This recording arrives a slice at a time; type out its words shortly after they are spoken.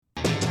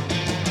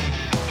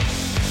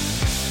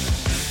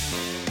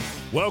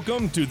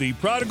Welcome to the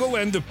Prodigal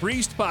and the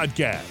Priest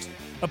podcast,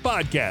 a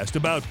podcast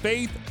about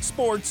faith,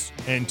 sports,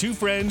 and two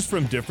friends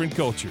from different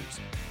cultures.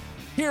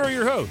 Here are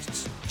your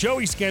hosts,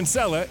 Joey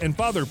Scansella and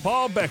Father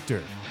Paul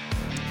Bechter.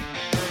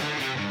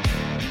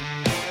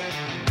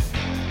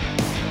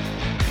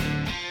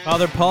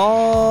 Father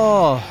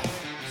Paul.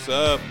 What's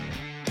up?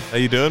 How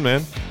you doing,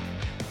 man?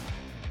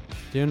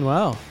 Doing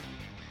well.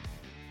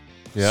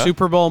 Yeah.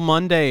 Super Bowl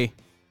Monday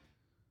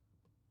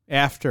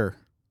after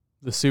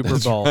the Super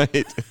Bowl.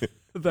 Right.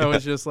 That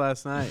was just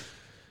last night.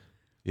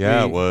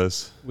 Yeah, it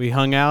was. We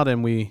hung out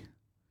and we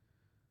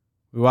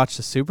watched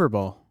the Super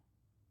Bowl.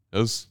 It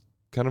was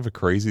kind of a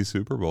crazy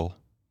Super Bowl.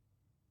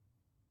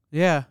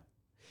 Yeah.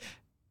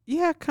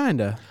 Yeah, kind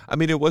of. I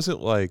mean, it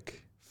wasn't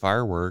like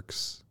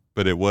fireworks,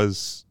 but it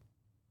was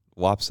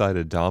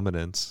lopsided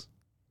dominance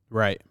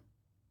Right.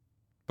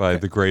 by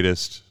the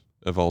greatest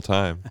of all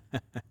time,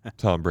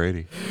 Tom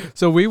Brady.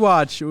 So we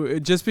watch,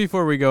 just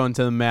before we go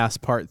into the Mass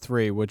Part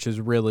 3, which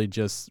is really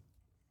just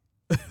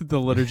the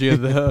liturgy of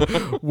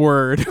the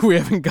word. We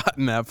haven't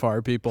gotten that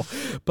far, people.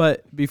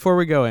 But before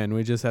we go in,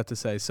 we just have to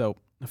say, so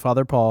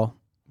Father Paul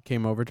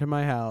came over to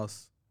my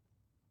house.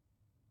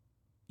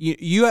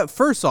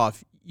 First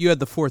off, you had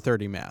the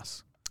 4:30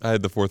 Mass. I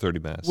had the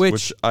 4:30 Mass, Which-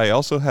 which I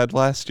also had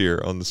last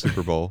year on the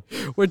Super Bowl.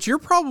 Which you're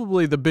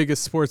probably the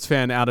biggest sports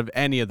fan out of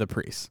any of the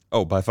priests.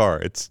 Oh, by far.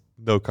 It's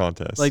no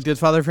contest. Like, did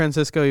Father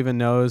Francisco even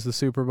know it was the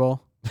Super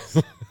Bowl?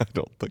 I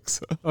don't think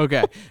so.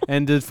 Okay.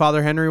 And did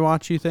Father Henry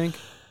watch, you think?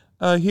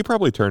 He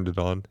probably turned it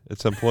on at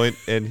some point,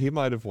 and he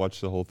might have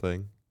watched the whole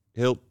thing.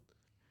 I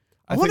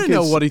want to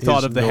know what he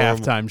thought of the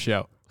halftime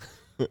show.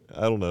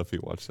 I don't know if he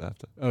watched the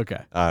halftime.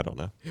 Okay. I don't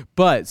know.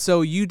 But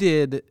so you had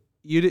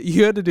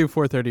to do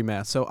 4:30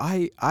 Mass. So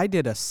I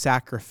did a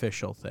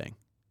sacrificial thing.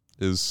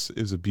 It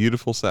was a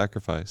beautiful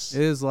sacrifice.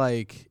 It is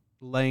like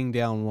laying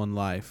down one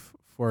life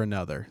for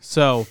another.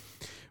 So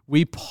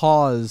we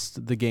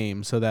paused the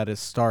game so that it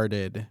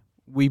started.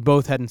 We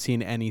both hadn't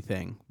seen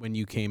anything when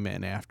you came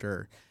in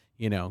after,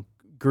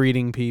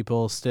 greeting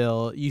people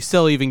still. You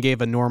still even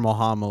gave a normal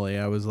homily.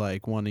 I was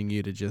like wanting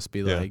you to just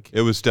be like. It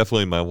was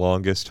definitely my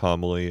longest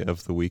homily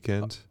of the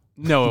weekend.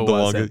 No, it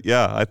wasn't. Longest,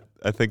 yeah,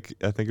 I think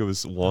it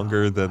was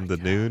longer than the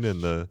gosh. noon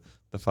and the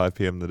 5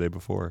 p.m. the day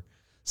before.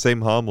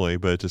 Same homily,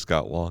 but it just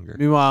got longer.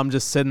 Meanwhile, I'm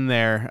just sitting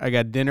there. I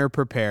got dinner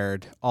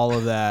prepared, all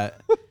of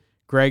that.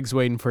 Greg's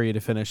waiting for you to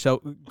finish. So,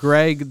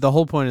 Greg, the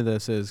whole point of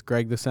this is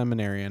Greg the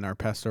seminarian, our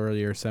pastoral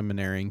year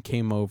seminarian,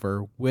 came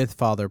over with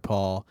Father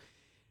Paul.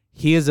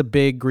 He is a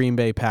big Green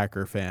Bay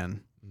Packer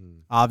fan.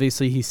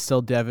 Obviously, he's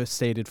still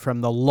devastated from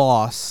the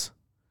loss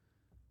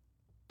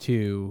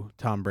to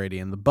Tom Brady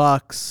and the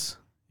Bucs.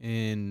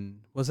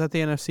 Was that the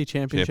NFC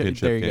Championship?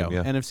 There you game, go.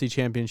 yeah. NFC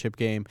Championship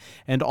game.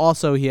 And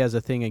also he has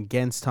a thing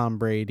against Tom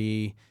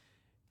Brady.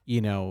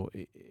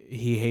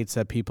 He hates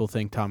that people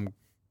think Tom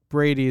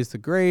Brady is the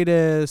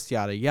greatest,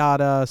 yada,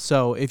 yada.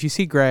 So if you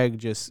see Greg,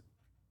 just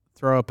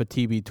throw up a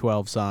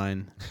TB12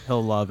 sign.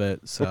 He'll love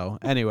it. So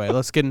anyway,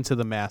 let's get into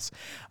the Mass.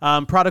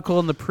 Prodigal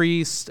and the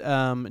Priest,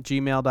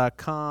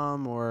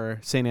 gmail.com or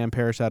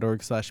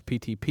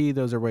stannparish.org/PTP.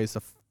 Those are ways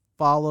to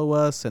follow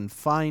us and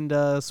find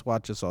us.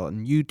 Watch us all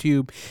on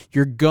YouTube.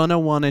 You're going to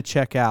want to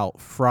check out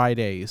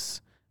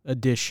Friday's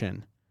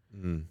edition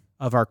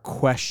of our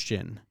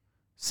question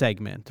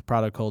segment,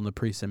 Prodigal and the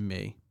Priest and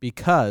Me,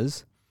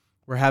 because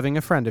we're having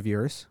a friend of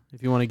yours,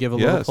 if you want to give a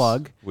little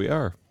plug. We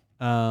are.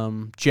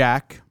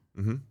 Jack.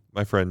 Mm-hmm.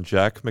 My friend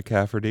Jack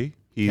McCafferty.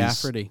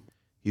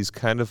 He's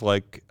kind of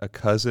like a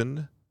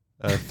cousin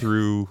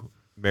through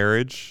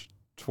marriage,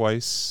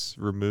 twice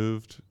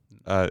removed.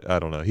 I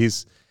don't know.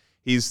 He's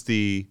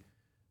the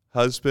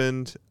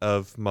husband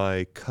of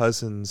my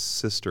cousin's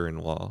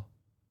sister-in-law.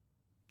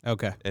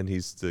 Okay. And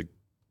he's the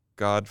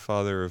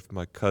godfather of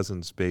my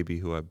cousin's baby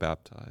who I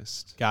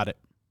baptized. Got it.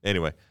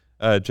 Anyway,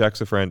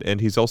 Jack's a friend,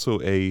 and he's also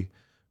an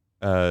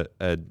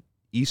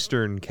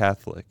Eastern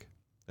Catholic.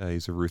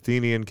 He's a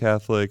Ruthenian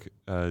Catholic,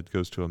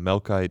 goes to a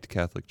Melkite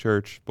Catholic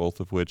church, both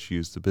of which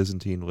use the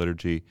Byzantine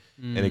liturgy.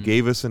 And it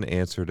gave us an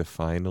answer to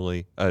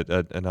finally,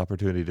 an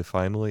opportunity to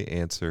finally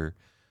answer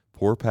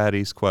poor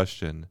Patty's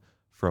question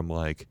from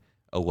like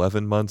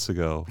 11 months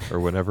ago or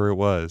whenever it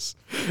was.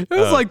 It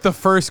was like the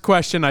first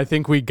question I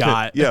think we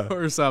got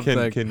or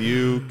something. Can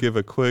you give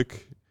a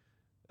quick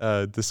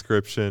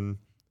description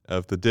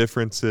of the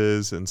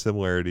differences and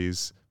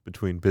similarities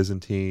between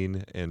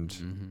Byzantine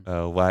and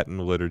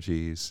Latin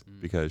liturgies,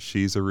 because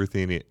she's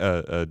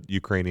a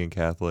Ukrainian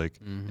Catholic,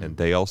 and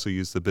they also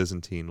use the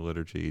Byzantine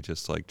liturgy,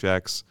 just like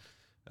Jack's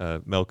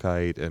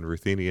Melkite and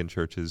Ruthenian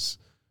churches.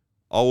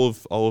 All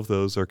of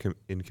those are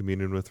in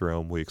communion with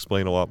Rome. We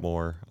explain a lot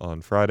more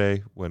on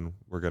Friday when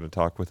we're going to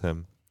talk with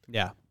him.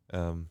 Yeah.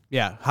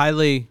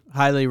 Highly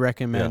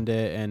recommend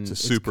it, and it's a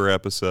super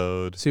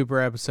episode.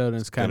 And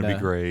it's kind gonna be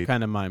great,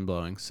 kind of mind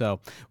blowing.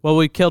 So, well,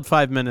 we killed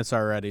 5 minutes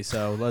already,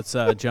 so let's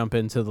jump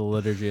into the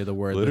liturgy of the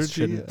word. This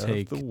shouldn't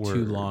take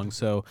too long.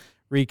 So,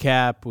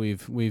 recap.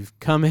 We've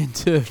come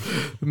into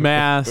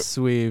Mass.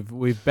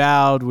 We've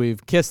bowed.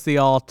 We've kissed the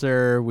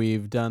altar.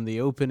 We've done the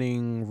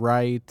opening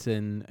rite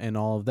and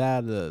all of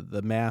that.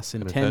 The Mass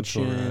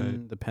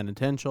intention, the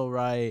penitential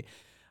rite.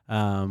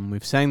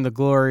 We've sang the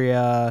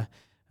Gloria.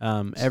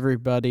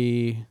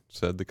 Everybody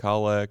said the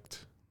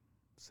collect.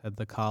 Said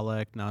the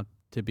collect, not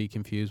to be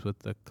confused with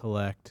the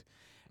collect.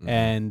 Mhm.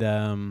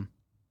 And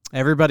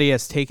everybody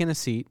has taken a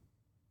seat,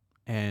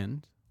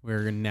 and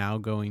we're now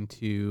going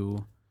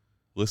to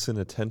Listen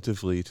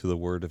attentively to the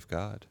word of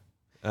God.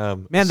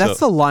 Man, that's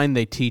the line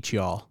they teach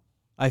y'all.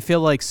 I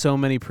feel like so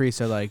many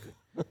priests are like,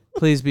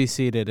 please be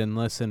seated and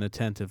listen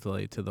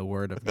attentively to the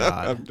word of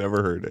God. I've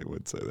never heard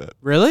anyone say that.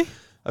 Really?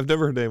 I've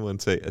never heard anyone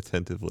say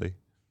attentively.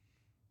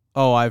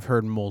 Oh, I've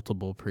heard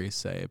multiple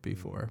priests say it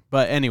before.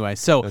 But anyway,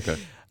 so Okay.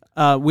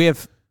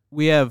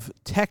 we have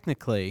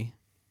technically,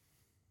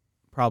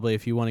 probably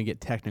if you want to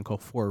get technical,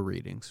 4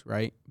 readings,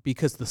 right?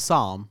 Because the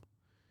psalm,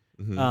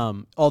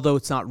 Mhm. although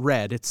it's not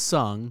read, it's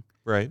sung.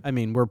 Right. I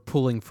mean, we're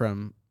pulling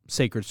from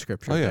sacred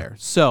scripture Oh, yeah. there.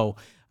 So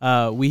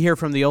we hear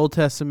from the Old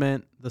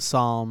Testament, the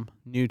Psalm,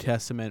 New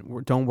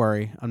Testament. Don't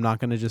worry, I'm not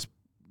going to just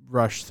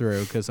rush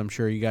through because I'm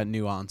sure you got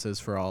nuances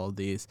for all of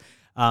these.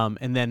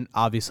 And then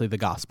obviously the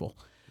gospel.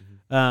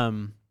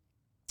 Mm-hmm.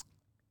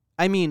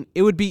 I mean,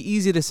 it would be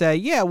easy to say,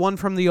 yeah, one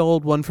from the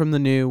old, one from the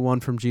new, one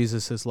from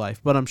Jesus'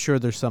 life. But I'm sure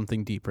there's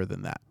something deeper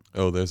than that.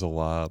 Oh, there's a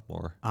lot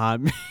more.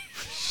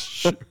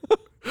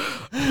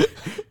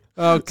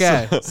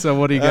 Okay, so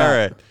what do you got? All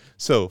right.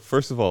 So,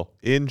 first of all,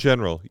 in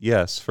general,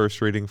 yes, first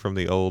reading from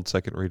the old,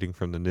 second reading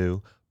from the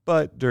new.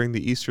 But during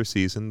the Easter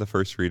season, the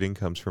first reading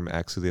comes from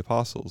Acts of the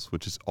Apostles,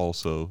 which is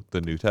also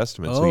the New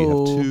Testament. So you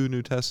have 2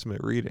 New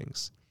Testament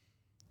readings.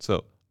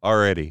 So,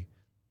 already,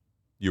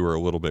 you were a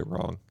little bit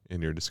wrong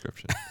in your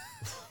description.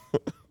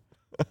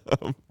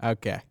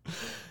 Okay.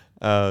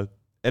 And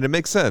it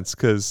makes sense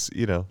because,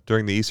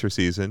 during the Easter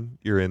season,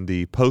 you're in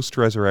the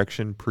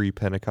post-resurrection,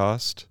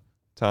 pre-Pentecost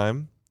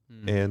time.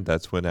 And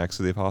that's when Acts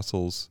of the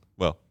Apostles,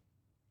 well,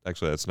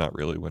 actually, that's not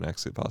really when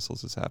Acts of the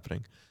Apostles is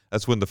happening.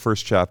 That's when the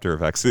first chapter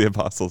of Acts of the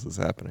Apostles is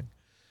happening.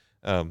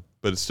 But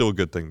it's still a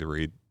good thing to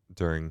read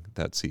during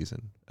that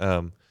season.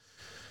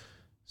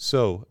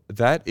 So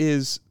that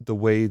is the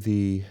way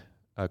the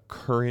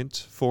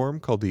current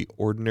form, called the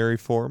ordinary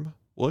form,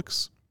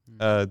 looks.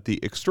 The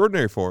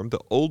extraordinary form,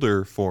 the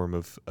older form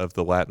of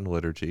the Latin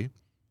liturgy,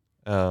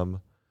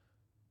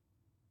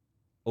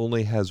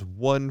 only has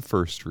one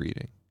first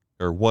reading,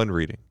 or one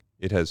reading.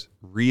 It has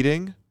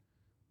reading,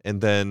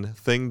 and then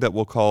thing that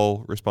we'll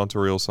call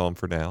responsorial psalm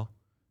for now,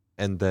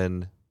 and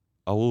then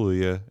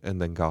Alleluia,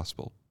 and then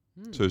gospel.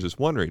 So there's just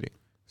one reading.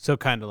 So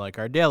kind of like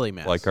our daily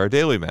mass. Like our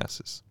daily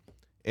masses.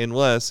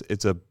 Unless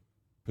it's a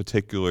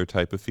particular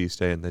type of feast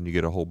day, and then you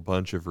get a whole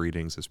bunch of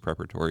readings as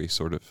preparatory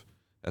sort of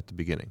at the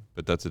beginning.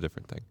 But that's a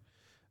different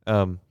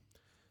thing.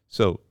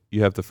 So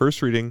you have the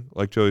first reading,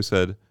 like Joey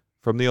said,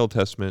 from the Old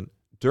Testament.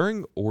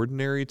 During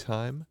ordinary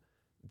time,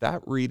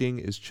 that reading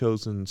is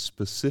chosen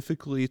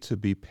specifically to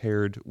be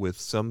paired with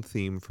some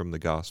theme from the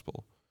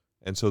gospel.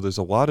 And so there's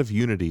a lot of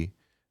unity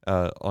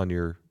on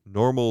your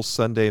normal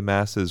Sunday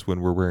masses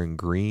when we're wearing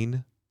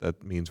green.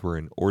 That means we're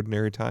in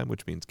ordinary time,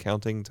 which means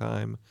counting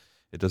time.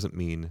 It doesn't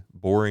mean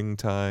boring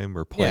time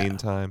or plain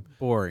time.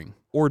 Boring.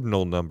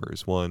 Ordinal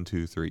numbers, 1,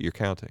 2, 3. You're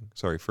counting.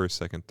 Sorry, first,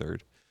 second,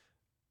 third.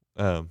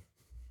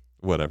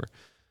 Whatever.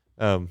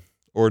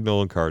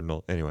 Ordinal and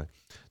cardinal. Anyway,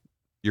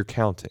 you're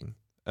counting.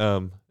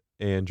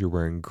 And you're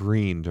wearing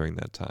green during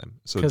that time.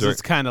 Because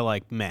it's kind of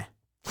like meh.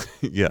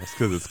 Yes,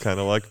 because it's kind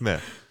of like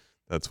meh.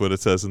 That's what it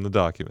says in the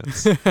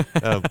documents.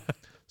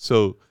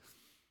 So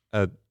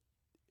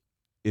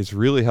it's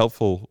really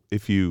helpful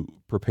if you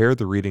prepare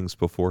the readings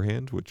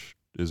beforehand, which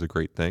is a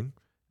great thing,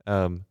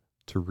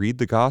 to read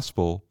the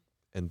gospel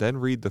and then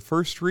read the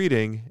first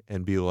reading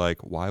and be like,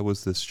 why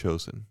was this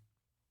chosen?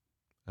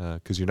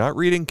 Because you're not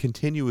reading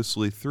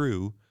continuously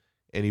through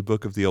any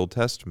book of the Old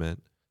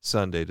Testament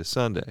Sunday to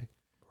Sunday.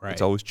 Right.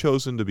 It's always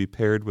chosen to be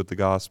paired with the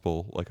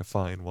gospel like a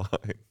fine wine.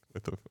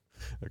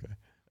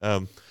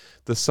 Okay.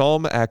 The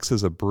psalm acts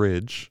as a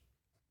bridge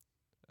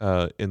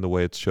in the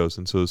way it's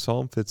chosen. So the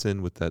psalm fits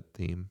in with that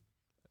theme.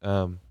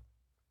 The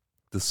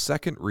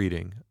second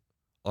reading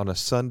on a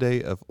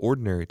Sunday of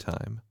ordinary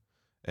time,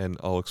 and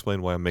I'll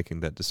explain why I'm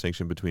making that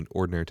distinction between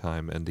ordinary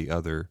time and the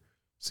other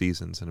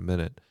seasons in a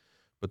minute.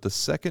 But the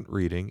second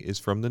reading is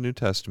from the New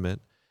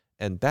Testament,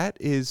 and that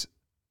is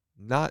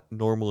not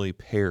normally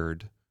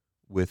paired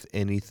with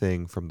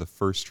anything from the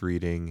first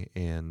reading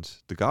and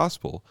the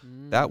gospel.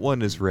 That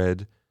one is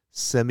read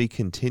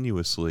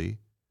semi-continuously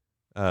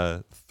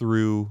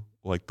through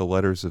like the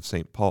letters of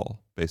St.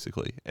 Paul,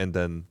 basically, and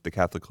then the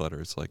Catholic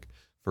letters like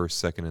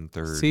 1st, 2nd, and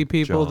 3rd. See,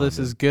 people, John, this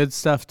is good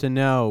stuff to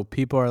know.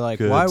 People are like,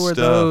 Good why were stuff.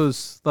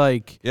 those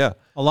like yeah.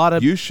 a lot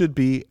of You should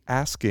be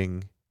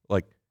asking,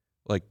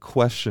 like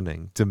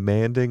questioning,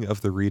 demanding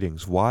of the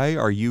readings. Why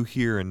are you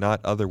here and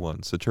not other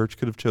ones? The church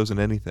could have chosen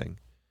anything.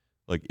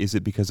 Like, is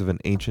it because of an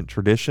ancient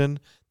tradition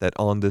that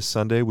on this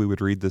Sunday we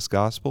would read this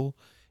gospel?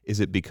 Is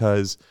it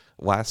because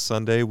last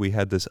Sunday we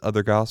had this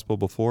other gospel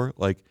before?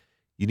 Like,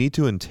 you need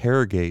to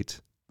interrogate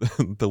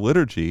the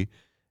liturgy,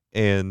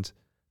 and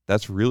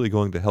that's really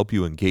going to help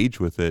you engage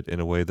with it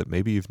in a way that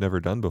maybe you've never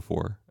done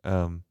before.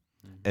 And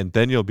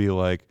then you'll be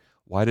like,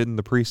 why didn't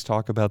the priest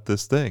talk about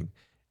this thing?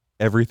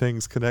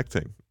 Everything's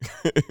connecting.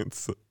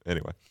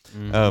 Anyway.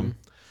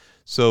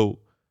 So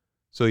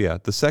yeah,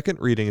 the second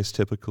reading is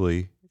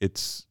typically,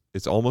 it's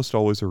almost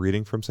always a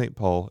reading from St.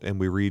 Paul, and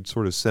we read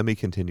sort of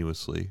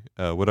semi-continuously.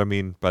 What I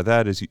mean by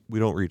that is we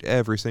don't read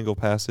every single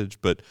passage,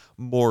 but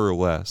more or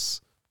less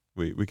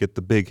we get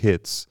the big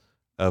hits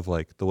of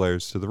like the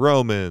letters to the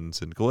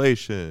Romans and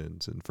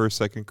Galatians and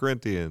 1st, 2nd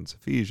Corinthians,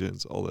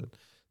 Ephesians, all the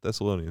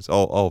Thessalonians,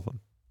 all of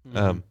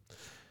them.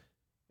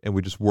 And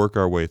we just work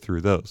our way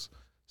through those.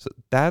 So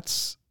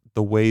that's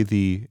the way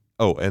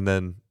and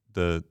then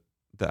the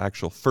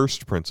actual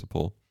first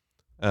principle,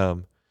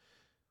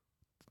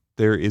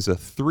 there is a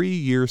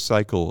 3-year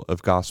cycle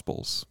of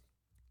Gospels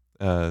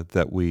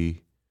that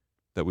we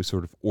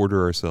sort of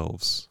order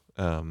ourselves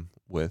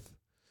with.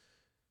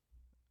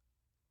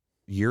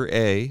 Year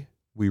A,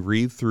 we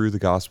read through the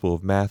Gospel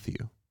of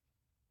Matthew.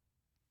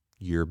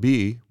 Year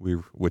B,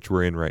 which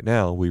we're in right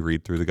now, we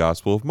read through the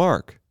Gospel of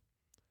Mark.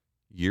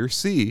 Year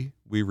C,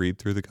 we read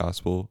through the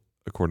Gospel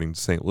according to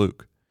St.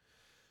 Luke.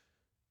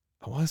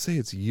 I want to say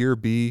it's year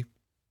B.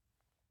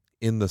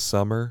 In the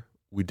summer,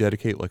 we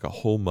dedicate like a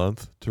whole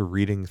month to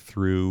reading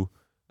through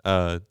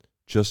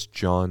just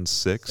John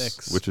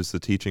 6, which is the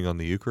teaching on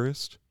the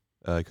Eucharist,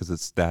 because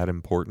it's that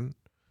important.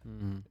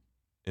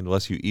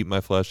 Unless you eat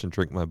my flesh and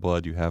drink my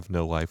blood, you have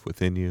no life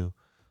within you.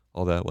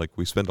 All that, like,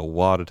 we spend a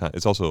lot of time.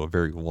 It's also a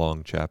very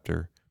long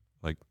chapter,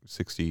 like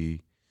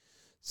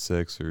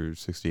 66 or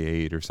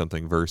 68 or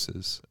something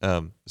verses.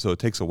 So it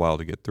takes a while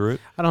to get through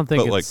it. I don't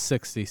think it's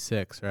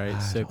 66,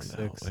 right? 6.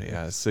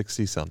 Yeah,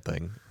 60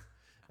 something.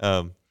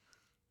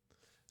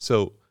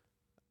 So,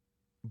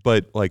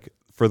 but like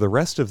for the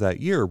rest of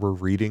that year, we're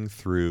reading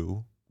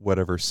through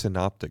whatever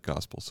synoptic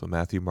gospel, so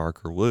Matthew,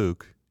 Mark, or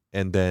Luke,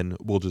 and then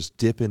we'll just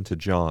dip into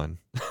John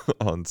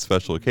on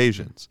special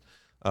occasions.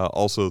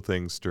 Also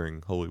things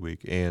during Holy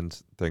Week and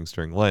things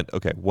during Lent.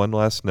 Okay, one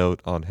last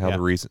note on how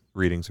the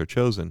readings are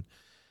chosen.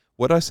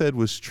 What I said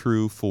was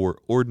true for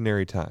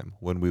ordinary time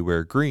when we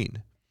wear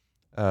green,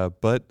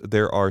 but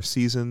there are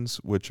seasons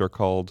which are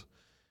called,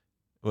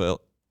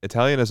 well,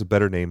 Italian has a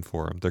better name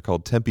for them. They're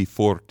called tempi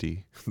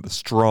forti, the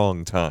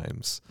strong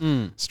times,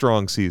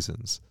 strong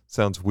seasons.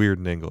 Sounds weird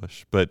in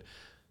English, but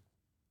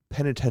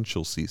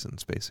penitential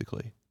seasons,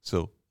 basically.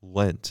 So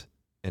Lent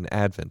and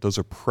Advent, those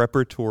are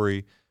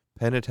preparatory,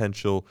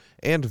 penitential,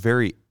 and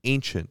very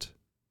ancient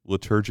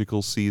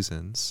liturgical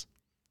seasons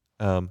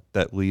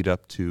that lead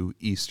up to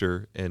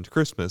Easter and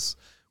Christmas,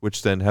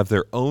 which then have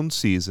their own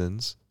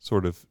seasons,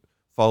 sort of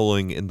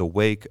following in the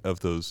wake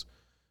of those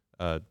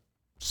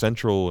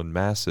central and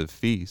massive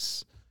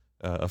feasts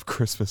of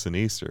Christmas and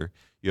Easter.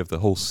 You have the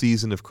whole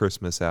season of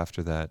Christmas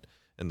after that,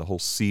 and the whole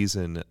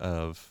season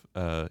of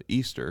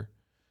Easter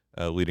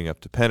leading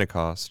up to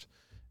Pentecost.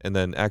 And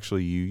then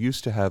actually you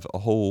used to have a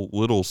whole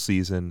little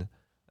season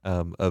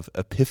of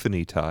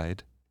Epiphany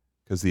Tide,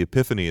 because the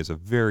Epiphany is a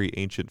very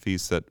ancient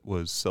feast that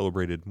was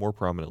celebrated more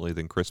prominently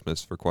than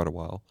Christmas for quite a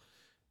while.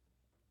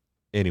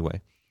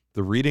 Anyway,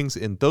 the readings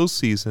in those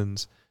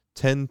seasons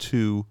tend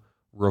to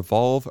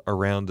revolve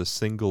around a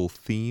single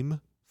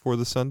theme for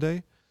the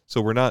Sunday.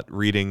 So we're not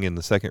reading in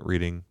the second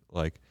reading,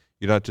 like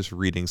you're not just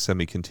reading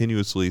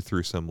semi-continuously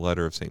through some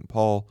letter of St.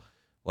 Paul.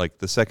 Like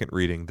the second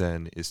reading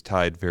then is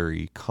tied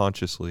very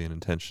consciously and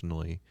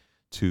intentionally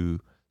to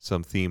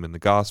some theme in the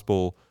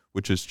gospel,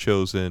 which is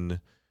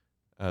chosen,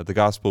 the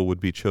gospel would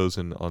be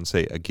chosen on,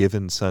 say, a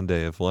given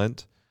Sunday of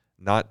Lent,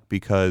 not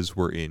because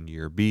we're in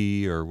year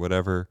B or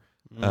whatever,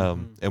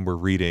 and we're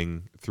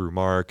reading through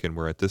Mark and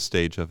we're at this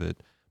stage of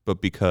it,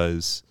 but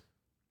because,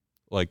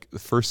 like, the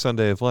first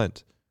Sunday of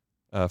Lent,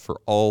 for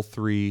all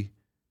 3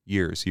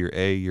 years, year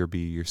A, year B,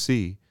 year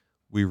C,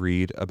 we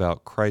read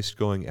about Christ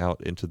going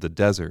out into the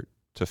desert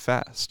to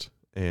fast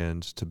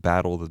and to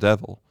battle the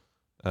devil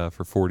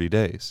for 40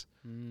 days.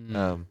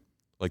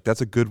 Like,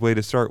 that's a good way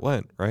to start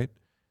Lent, right?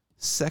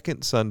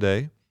 Second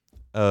Sunday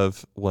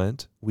of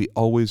Lent, we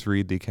always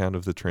read the account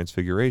of the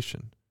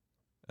Transfiguration,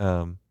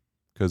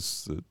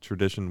 because the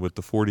tradition with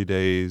the 40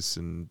 days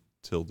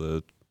until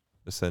the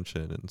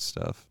Ascension and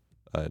stuff.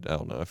 I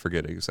don't know. I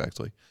forget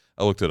exactly.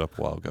 I looked it up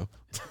a while ago.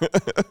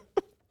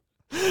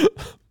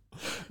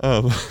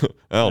 I don't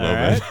know,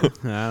 man.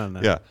 I don't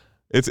know. Yeah,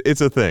 it's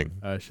a thing.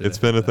 It's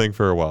been a thing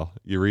for a while.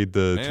 You read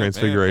the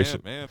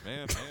Transfiguration.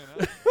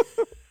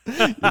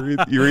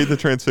 You read the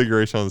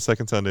Transfiguration on the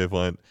second Sunday of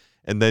Lent,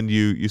 and then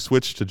you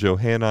switch to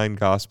Johannine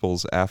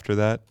Gospels after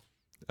that,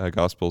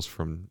 Gospels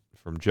from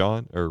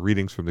John, or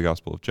readings from the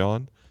Gospel of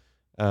John,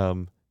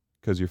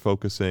 because you're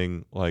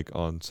focusing like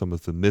on some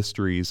of the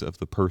mysteries of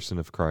the person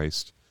of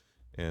Christ,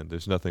 and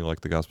there's nothing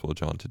like the Gospel of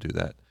John to do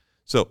that.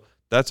 So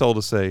that's all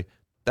to say,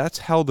 that's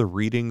how the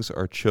readings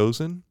are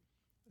chosen.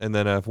 And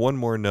then I have one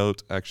more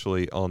note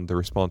actually on the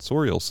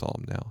responsorial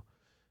psalm now.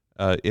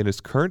 In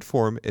its current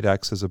form, it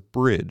acts as a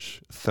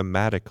bridge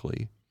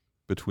thematically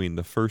between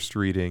the first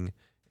reading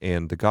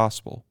and the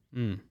gospel.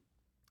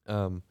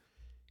 In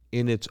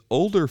its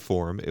older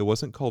form, it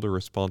wasn't called a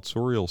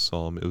responsorial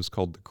psalm. It was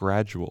called the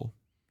gradual.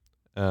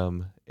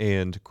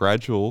 And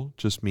gradual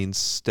just means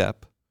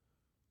step,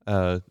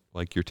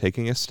 like you're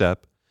taking a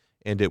step.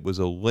 And it was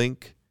a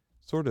link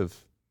sort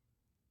of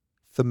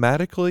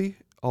thematically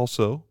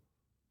also,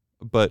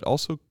 but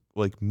also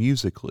like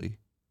musically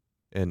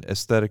and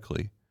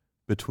aesthetically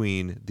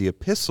between the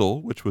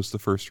epistle, which was the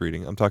first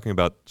reading. I'm talking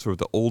about sort of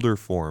the older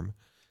form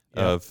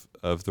of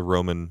the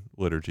Roman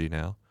liturgy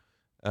now.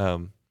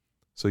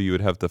 So you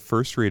would have the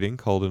first reading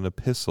called an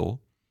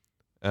epistle.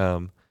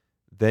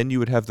 Then you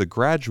would have the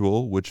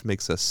gradual, which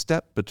makes a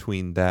step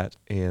between that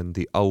and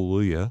the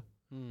Alleluia.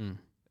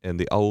 And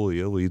the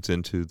Alleluia leads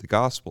into the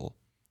gospel.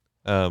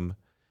 And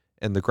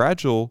the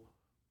gradual,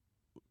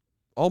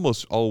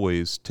 almost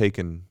always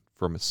taken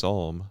from a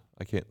psalm.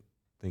 I can't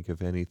think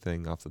of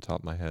anything off the top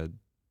of my head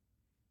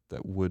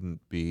that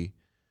wouldn't be.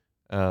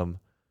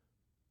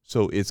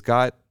 So it's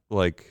got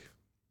like,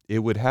 it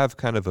would have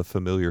kind of a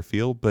familiar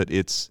feel, but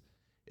it's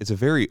a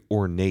very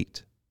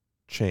ornate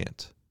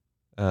chant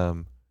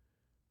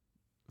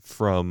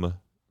from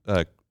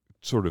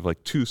sort of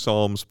like two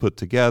psalms put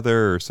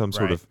together or some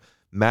sort of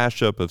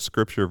mashup of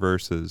scripture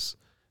verses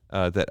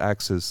that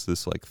acts as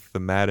this like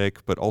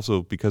thematic, but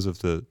also because of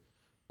the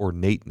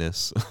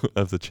ornateness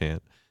of the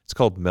chant. It's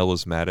called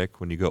melismatic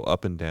when you go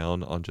up and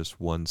down on just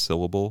one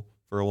syllable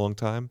for a long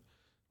time.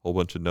 Whole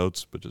bunch of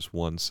notes, but just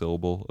one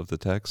syllable of the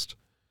text.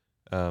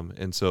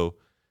 And so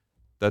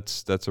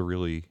that's a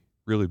really,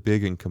 really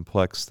big and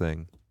complex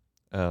thing.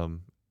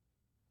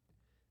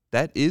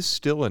 That is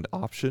still an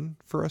option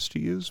for us to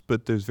use,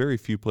 but there's very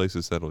few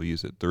places that'll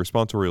use it. The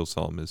responsorial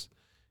psalm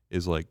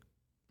is like,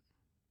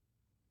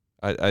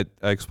 I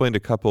explained a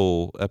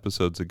couple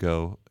episodes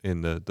ago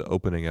in the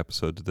opening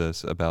episode to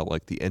this about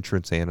like the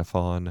entrance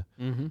antiphon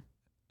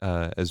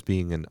as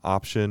being an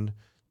option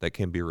that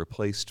can be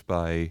replaced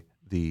by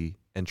the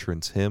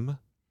entrance hymn.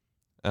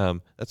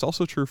 That's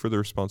also true for the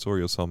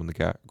responsorial psalm and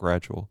the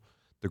gradual.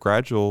 The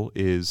gradual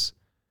is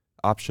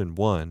option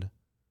 1.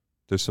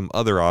 There's some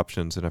other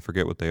options, and I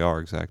forget what they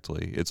are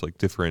exactly. It's like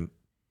different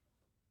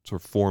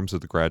sort of forms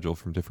of the gradual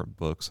from different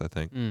books, I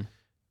think.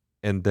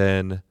 And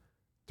then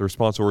the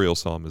responsorial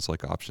psalm is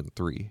like option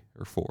 3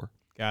 or 4.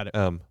 Got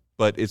it.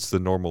 But it's the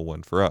normal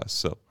one for us.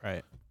 So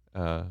right.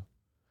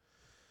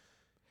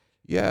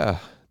 Yeah,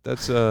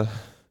 that's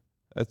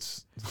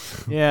that's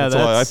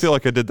all. I feel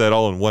like I did that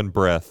all in one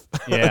breath.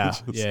 Yeah,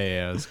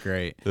 it was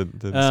great. Didn't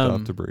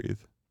stop to breathe.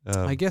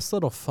 I guess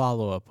little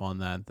follow up on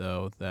that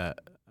though that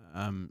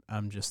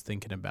I'm just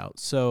thinking about.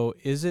 So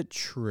is it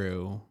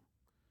true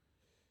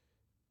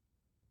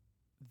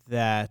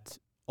that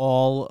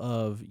all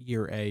of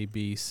year A,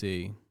 B,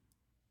 C,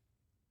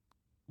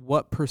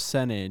 what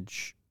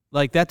percentage,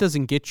 like that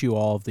doesn't get you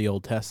all of the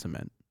Old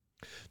Testament?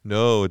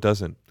 No, it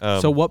doesn't.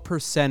 So what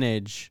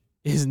percentage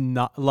is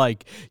not,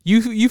 like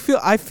you feel,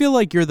 I feel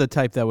like you're the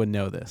type that would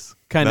know this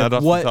kind not of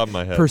off what the top of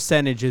my head.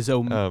 Percentage is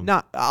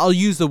not, I'll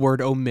use the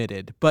word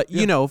omitted, but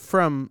you know,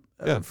 from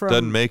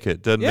doesn't make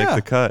it, doesn't make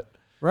the cut.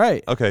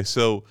 Right. Okay,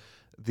 so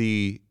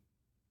the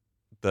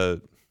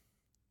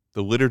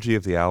liturgy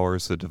of the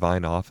hours, the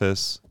divine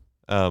office,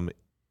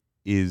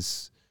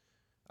 is,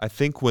 I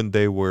think when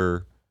they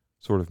were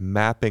sort of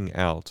mapping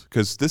out,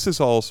 because this is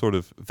all sort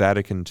of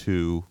Vatican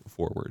II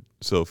forward,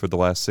 so for the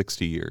last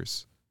 60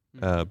 years.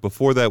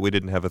 Before that, we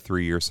didn't have a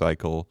 3-year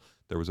cycle.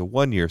 There was a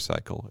 1-year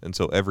cycle. And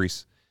so every,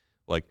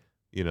 like,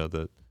 you know,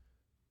 the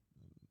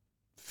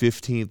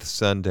 15th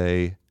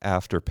Sunday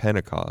after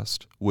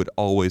Pentecost would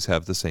always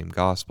have the same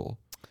gospel.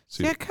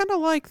 So I kind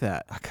of like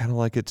that. I kind of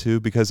like it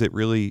too, because it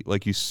really,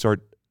 like, you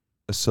start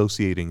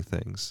associating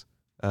things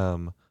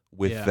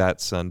with that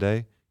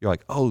Sunday. You're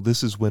like, oh,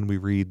 this is when we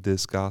read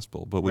this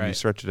gospel. But when you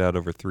stretch it out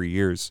over 3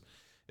 years,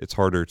 it's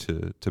harder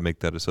to make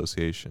that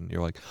association.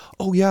 You're like,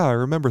 oh yeah, I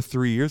remember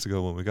 3 years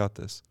ago when we got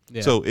this.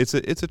 Yeah. So it's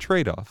a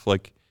trade-off.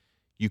 Like,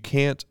 you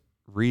can't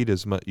read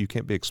as much, you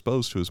can't be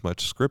exposed to as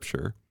much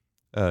scripture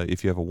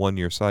if you have a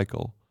 1-year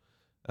cycle,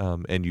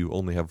 and you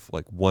only have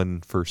like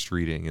one first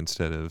reading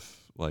instead of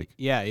like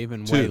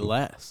even 2. Way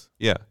less.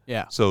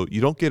 Yeah. So you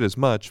don't get as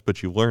much,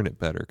 but you learn it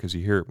better because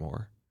you hear it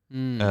more.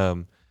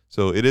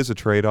 So it is a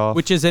trade-off,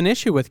 which is an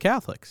issue with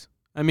Catholics.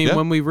 I mean,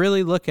 when we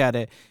really look at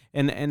it,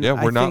 and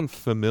we're not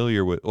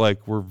familiar with,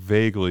 like, we're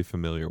vaguely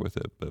familiar with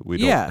it, but we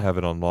don't have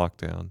it on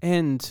lockdown.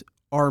 And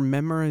our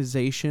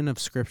memorization of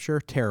scripture,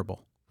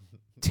 terrible.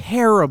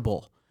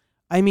 Terrible.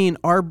 I mean,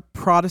 our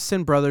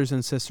Protestant brothers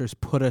and sisters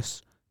put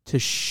us to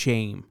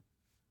shame.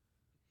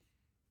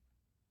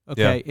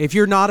 Okay, if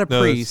you're not a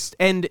priest,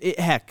 and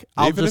heck,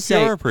 I'll even just if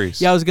say, you are a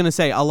priest. Yeah, I was gonna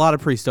say a lot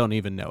of priests don't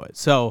even know it.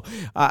 So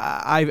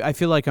I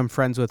feel like I'm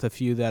friends with a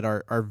few that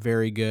are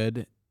very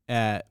good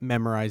at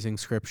memorizing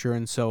scripture,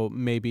 and so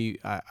maybe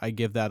I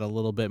give that a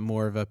little bit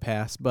more of a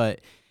pass.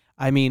 But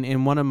I mean,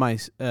 in one of my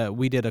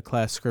we did a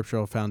class,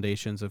 Scriptural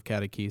Foundations of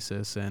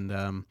Catechesis,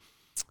 and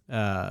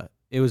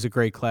it was a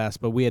great class,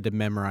 but we had to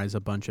memorize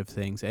a bunch of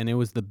things, and it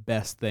was the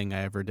best thing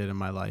I ever did in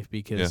my life,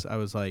 because I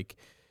was like,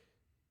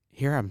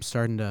 here I'm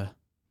starting to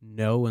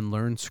know and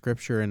learn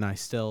scripture, and I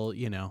still,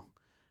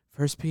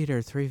 1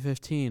 Peter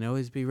 3:15,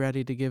 always be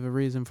ready to give a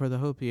reason for the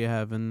hope you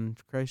have in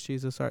Christ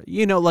Jesus.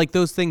 Like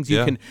those things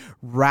you can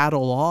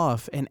rattle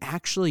off and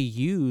actually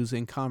use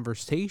in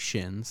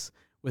conversations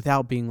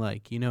without being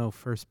like, 1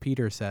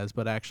 Peter says,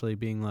 but actually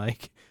being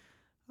like,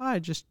 I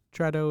just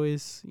try to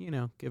always,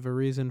 give a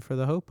reason for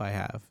the hope I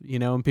have,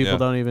 and people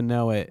don't even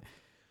know it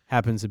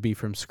happens to be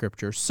from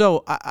Scripture.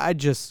 So I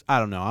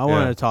don't know. I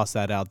wanted to toss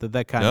that out,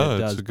 that kind of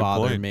does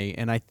bother me.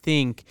 And I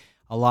think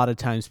a lot of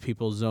times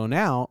people zone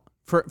out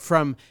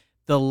from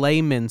the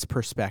layman's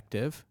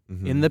perspective.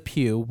 In the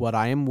pew, what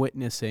I am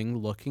witnessing,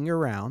 looking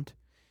around,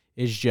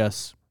 is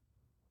just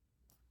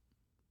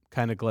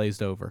kind of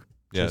glazed over.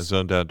 Yeah,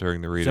 zoned out during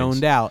the readings.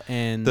 Zoned out,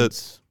 and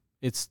it's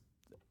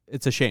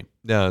a shame.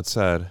 Yeah, it's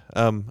sad.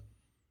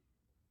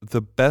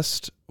 The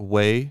best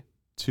way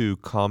to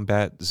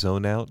combat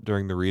zone out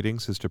during the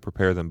readings is to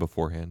prepare them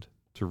beforehand,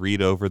 to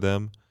read over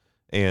them,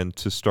 and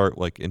to start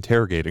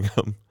interrogating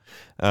them.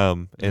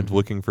 And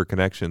looking for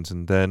connections,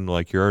 and then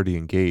you're already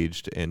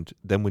engaged, and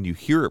then when you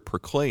hear it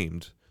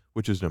proclaimed,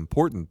 which is an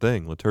important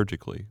thing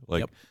liturgically,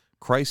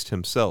 Christ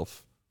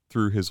himself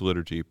through his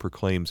liturgy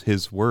proclaims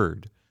his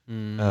word.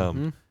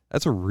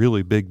 That's a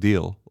really big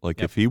deal.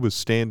 If he was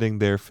standing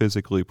there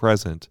physically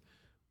present,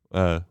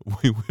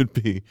 we would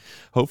be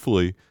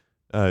hopefully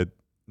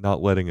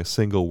not letting a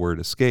single word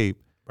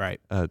escape.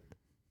 Right.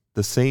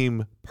 The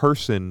same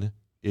person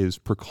is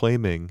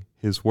proclaiming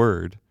his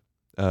word,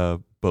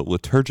 but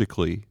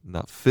liturgically,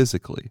 not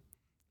physically.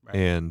 Right.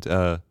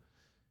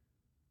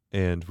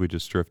 And we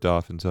just drift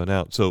off and zone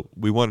out. So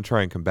we want to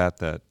try and combat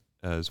that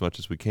as much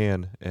as we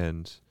can,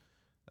 and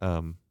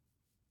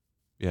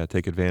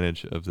take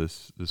advantage of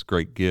this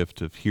great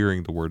gift of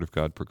hearing the word of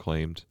God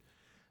proclaimed.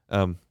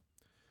 I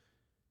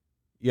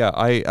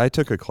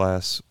took a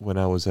class when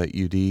I was at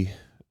UD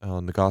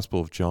on the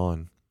Gospel of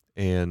John,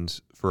 and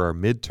for our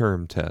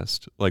midterm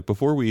test,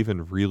 before we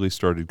even really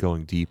started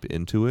going deep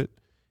into it,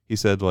 he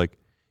said,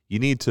 you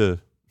need to,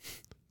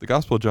 the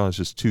Gospel of John is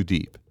just too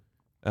deep.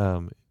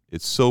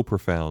 It's so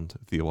profound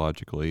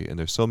theologically, and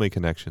there's so many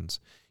connections.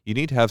 You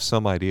need to have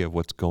some idea of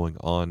what's going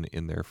on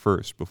in there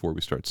first before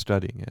we start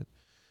studying it.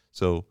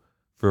 So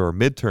for our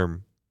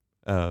midterm,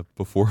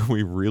 before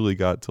we really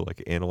got to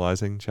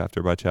analyzing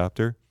chapter by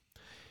chapter,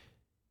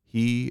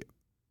 he,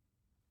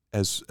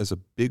 as a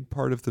big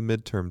part of the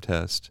midterm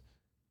test,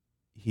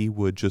 he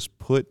would just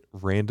put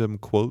random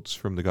quotes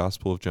from the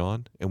Gospel of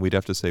John, and we'd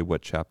have to say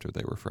what chapter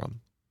they were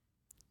from,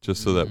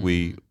 just so that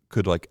we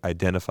could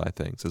identify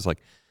things. It's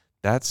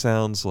that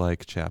sounds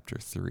like chapter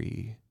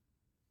 3,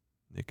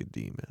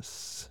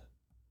 Nicodemus,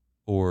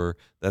 or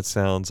that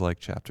sounds like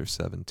chapter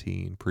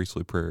 17,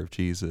 priestly prayer of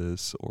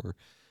Jesus, or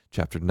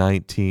chapter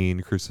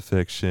 19,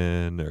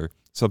 crucifixion, or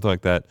something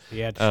like that. He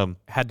had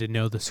to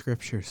know the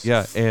Scriptures.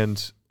 Yeah,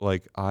 and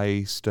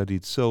I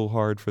studied so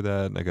hard for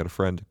that, and I got a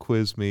friend to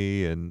quiz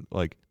me, and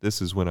this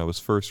is when I was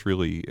first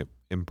really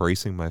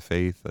embracing my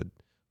faith. I'd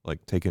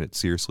taken it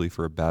seriously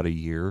for about a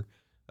year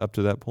up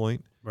to that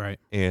point. Right.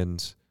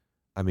 And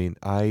I mean,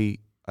 I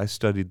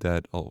studied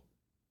that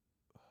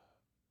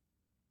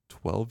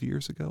 12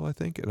 years ago, I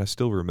think, and I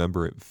still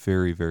remember it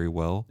very, very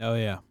well. Oh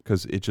yeah.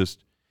 Because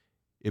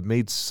it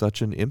made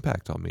such an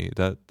impact on me.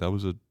 That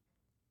was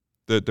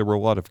there were a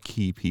lot of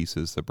key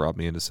pieces that brought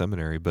me into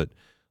seminary, but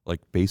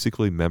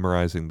basically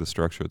memorizing the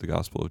structure of the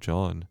Gospel of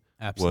John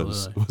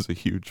was a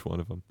huge one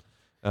of them.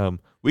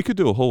 We could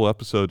do a whole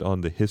episode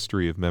on the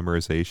history of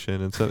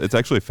memorization and stuff. It's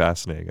actually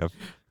fascinating. I've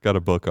got a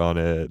book on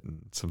it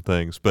and some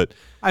things, but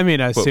I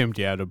assumed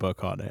you had a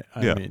book on it.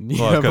 I've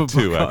got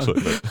two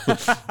actually.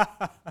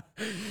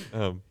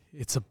 But,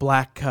 it's a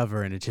black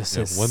cover and it just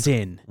says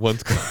sin.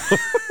 One's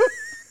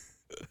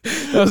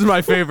That was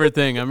my favorite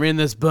thing. I'm reading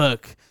this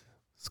book.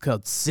 It's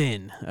called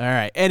Sin. All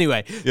right.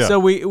 Anyway, so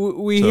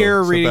we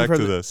hear reading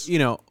from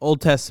the,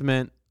 Old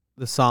Testament,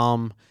 the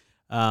Psalm,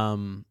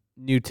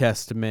 New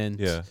Testament.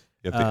 Yeah.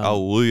 You have the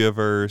Alleluia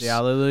verse. The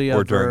Alleluia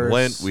or during verse.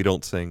 Lent, we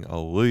don't sing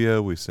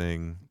Alleluia. We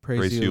sing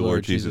Praise you,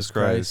 Lord Jesus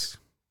Christ,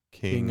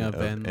 King of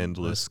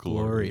endless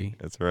glory.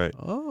 That's right.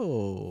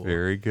 Oh.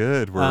 Very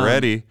good. We're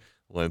ready.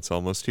 Lent's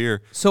almost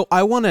here. So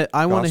I want to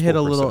hit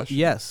a little procession.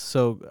 yes.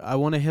 So I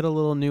want to hit a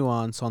little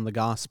nuance on the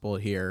gospel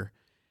here.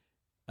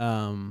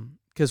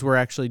 Because we're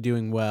actually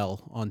doing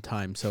well on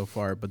time so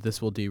far, but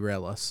this will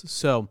derail us.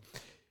 So,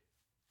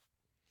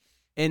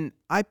 and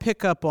I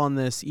pick up on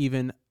this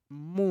even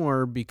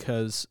more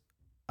because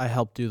I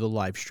help do the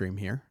live stream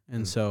here.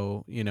 And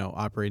so,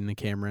 operating the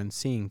camera and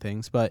seeing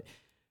things. But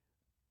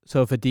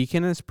so if a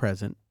deacon is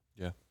present,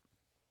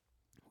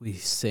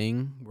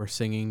 we're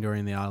singing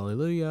during the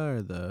Alleluia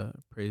or the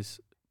praise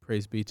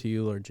be to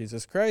you, Lord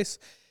Jesus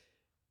Christ.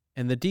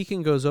 And the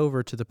deacon goes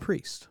over to the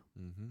priest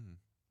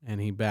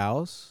and he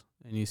bows.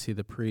 And you see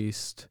the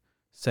priest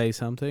say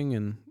something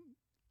and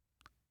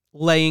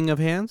laying of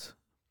hands,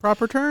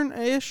 proper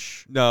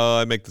turn-ish? No,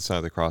 I make the sign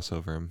of the cross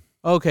over him.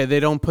 Okay, they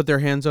don't put their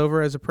hands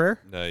over as a prayer?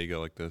 No, you go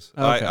like this.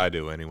 Okay. I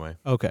do anyway.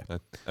 Okay.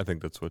 I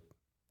think that's what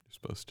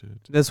you're supposed to.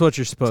 That's what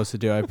you're supposed to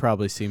do. I've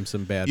probably seen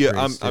some bad. Yeah,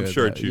 priests I'm do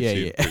sure that. you've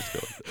seen Yeah. priests go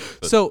like that,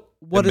 but- So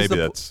what and is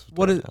maybe the that's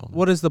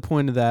what is the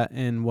point of that,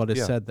 and what is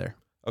Yeah. said there?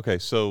 Okay,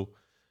 so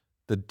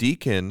the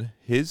deacon,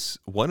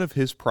 one of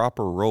his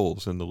proper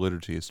roles in the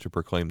liturgy is to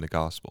proclaim the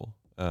gospel,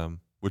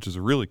 which is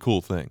a really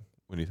cool thing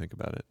when you think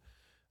about it.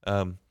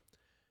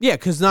 Yeah,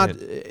 because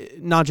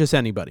not just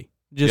anybody.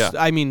 Just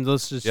Yeah. I mean,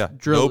 let's just Yeah,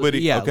 drill.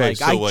 nobody- Yeah, okay, like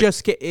so, I like-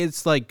 just get.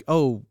 It's like,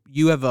 oh,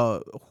 you have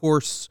a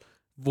hoarse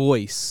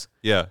voice,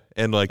 Yeah,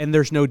 and like and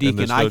there's no deacon.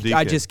 there's no I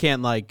deacon. just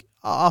can't like.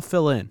 I'll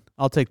fill in.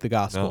 I'll take the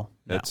gospel.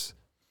 no,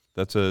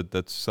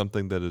 that's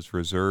something that is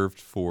reserved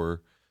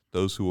for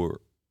those who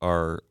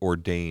are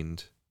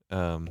ordained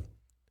Holy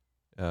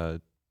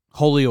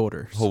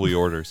orders. holy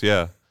orders.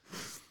 Yeah,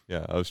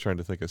 I was trying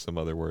to think of some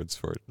other words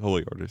for it.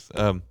 Holy orders.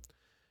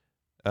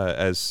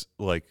 As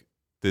like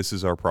this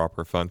is our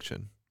proper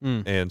function.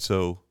 Mm. And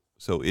so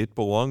it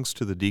belongs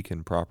to the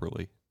deacon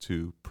properly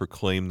to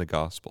proclaim the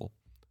gospel.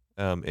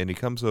 And he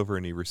comes over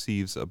and he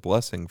receives a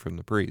blessing from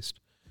the priest.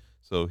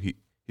 So he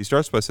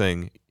starts by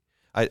saying,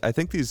 I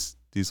think these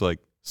like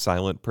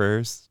silent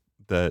prayers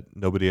that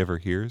nobody ever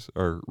hears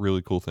are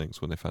really cool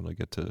things when they finally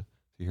get to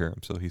hear them.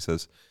 So he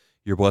says,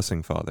 "Your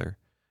blessing, Father."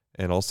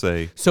 And I'll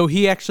say, So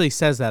he actually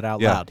says that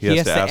out yeah, loud. he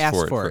has to ask ask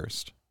for it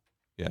first.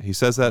 Yeah, he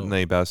says that and then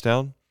he bows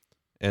down.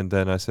 And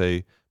then I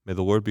say, "May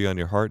the Lord be on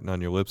your heart and on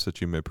your lips,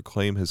 that you may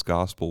proclaim his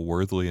gospel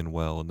worthily and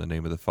well in the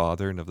name of the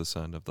Father and of the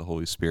Son and of the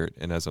Holy Spirit."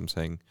 And as I'm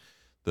saying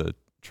the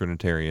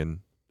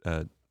Trinitarian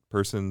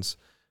persons,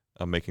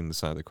 I'm making the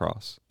sign of the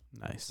cross.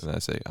 Nice. And I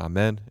say,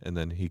 "Amen." And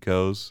then he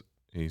goes,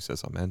 and he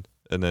says, "Amen."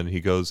 And then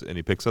he goes and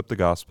he picks up the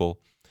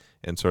gospel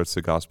and starts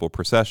the gospel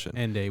procession.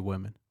 And a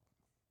women.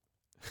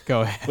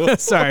 Go ahead.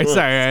 sorry,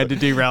 I had to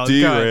derail. Go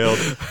ahead.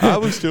 Derailed. I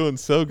was doing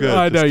so good.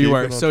 I know just you keeping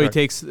were. on So he track.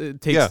 takes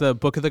Yeah. the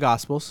book of the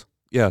Gospels.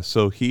 Yeah,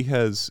 so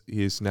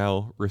he's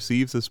now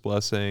received this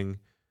blessing,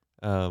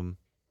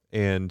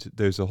 and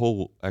there's a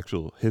whole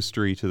actual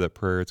history to that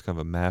prayer. It's kind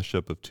of a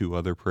mashup of two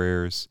other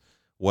prayers.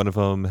 One of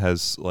them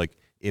has like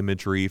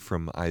imagery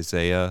from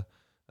Isaiah.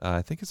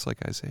 I think it's like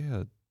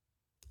Isaiah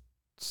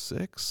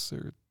 6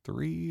 or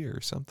 3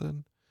 or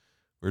something.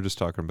 We're just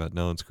talking about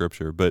knowing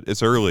scripture, but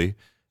it's early.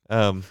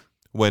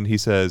 When he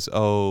says,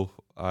 "Oh,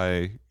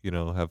 I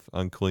have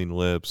unclean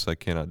lips, I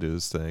cannot do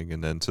this thing,"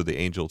 and then so the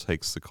angel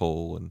takes the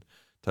coal and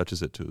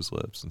touches it to his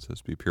lips and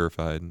says, "Be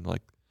purified." And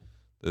like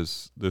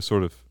there's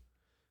sort of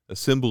a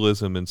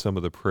symbolism in some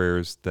of the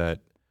prayers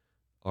that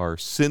are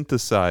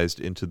synthesized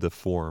into the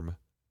form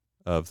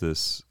of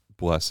this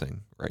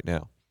blessing right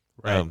now.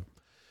 Right.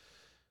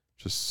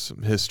 Just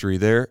some history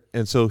there.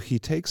 And so he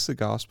takes the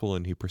gospel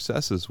and he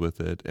processes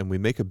with it, and we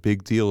make a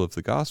big deal of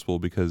the gospel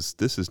because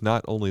this is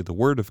not only the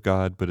word of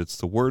God, but it's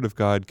the word of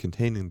God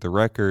containing the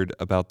record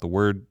about the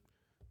word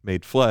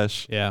made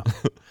flesh. Yeah.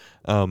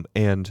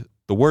 And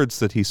the words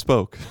that he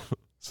spoke.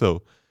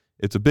 So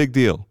it's a big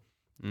deal.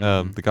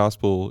 Mhm. The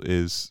gospel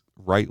is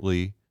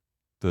rightly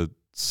the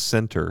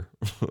center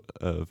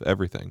of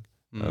everything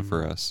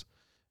for us.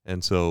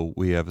 And so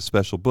we have a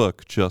special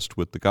book just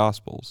with the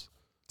gospels,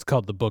 It's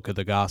called the Book of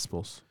the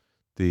Gospels.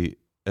 the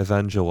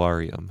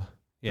Evangeliarium.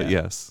 Yeah. But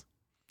yes.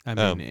 I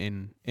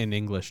mean, in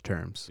English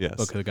terms. Yes.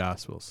 Book of the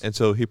Gospels. And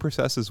so he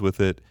processes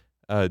with it.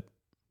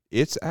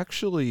 It's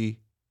actually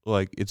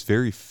like it's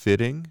very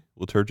fitting,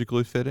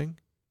 liturgically fitting,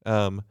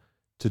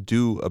 to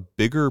do a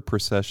bigger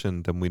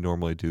procession than we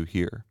normally do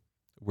here,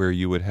 where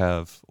you would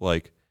have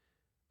like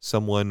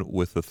someone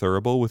with a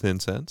thurible with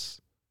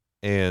incense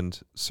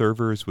and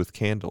servers with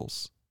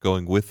candles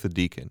going with the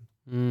deacon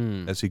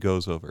as he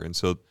goes over. And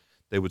so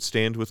they would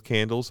stand with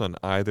candles on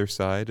either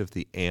side of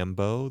the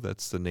ambo.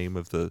 That's the name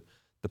of the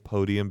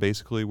podium,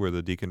 basically, where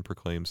the deacon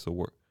proclaims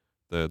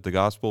the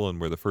gospel and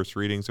where the first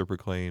readings are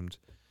proclaimed.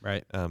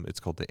 Right. It's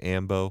called the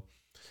ambo.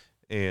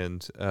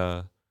 And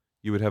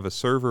you would have a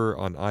server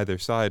on either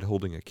side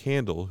holding a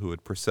candle who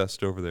had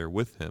processed over there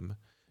with him,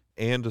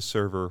 and a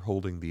server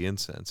holding the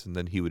incense. And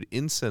then he would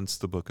incense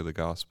the book of the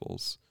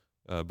Gospels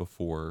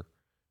before,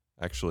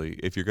 actually,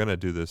 if you're going to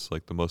do this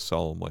like the most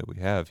solemn way we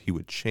have, he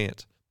would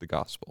chant the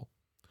gospel.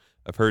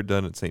 I've heard it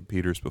done at St.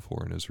 Peter's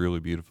before, and it was really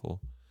beautiful.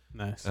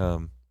 Nice. I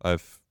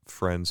have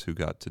friends who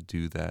got to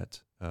do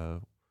that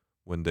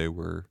when they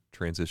were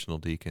transitional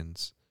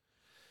deacons.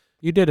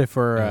 You did it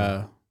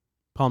for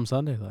Palm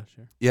Sunday last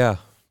year. Yeah,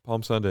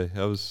 Palm Sunday.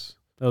 That was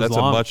That's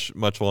long. a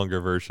much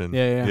longer version.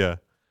 Yeah.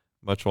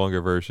 Much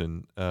longer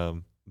version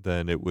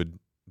than it would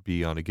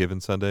be on a given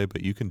Sunday,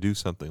 but you can do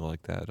something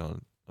like that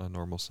on a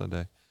normal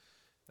Sunday.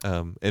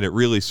 And it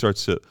really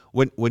starts to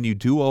when you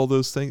do all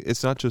those things,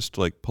 it's not just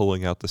like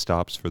pulling out the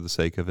stops for the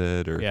sake of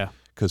it, or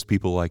because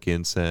people like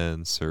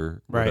incense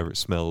or whatever,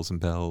 smells and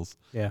bells.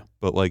 Yeah.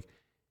 But like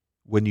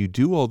when you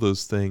do all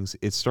those things,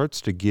 it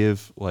starts to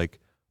give like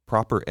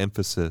proper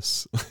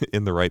emphasis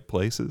in the right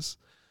places,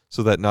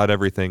 so that not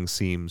everything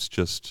seems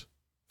just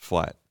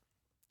flat.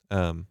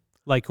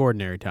 Like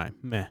ordinary time.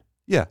 Meh.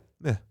 Yeah.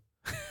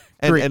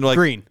 And like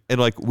green. and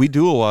like we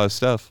do a lot of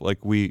stuff.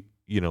 Like we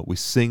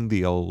sing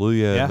the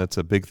Alleluia, Yeah. and that's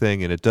a big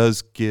thing, and it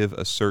does give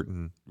a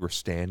certain we're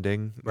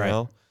standing, Right.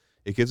 now,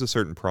 it gives a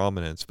certain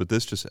prominence, but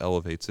this just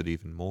elevates it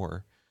even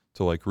more.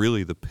 So like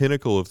really the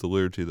pinnacle of the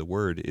liturgy of the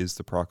word is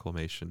the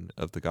proclamation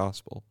of the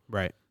gospel.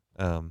 Right.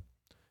 And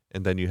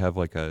then you have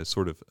like a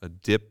sort of a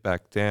dip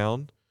back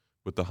down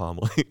with the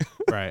homily.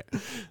 Right.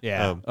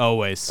 Yeah.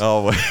 Always.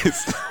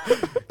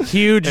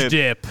 Huge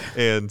dip.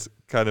 And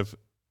kind of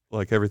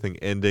like everything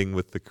ending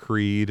with the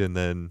creed, and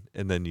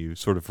then you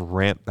sort of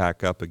ramp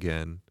back up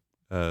again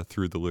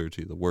through the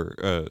liturgy of the word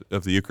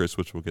of the Eucharist,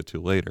 which we'll get to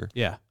later.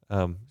 Yeah.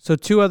 So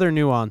two other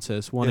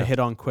nuances want to hit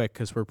on quick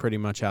because we're pretty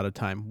much out of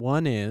time.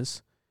 One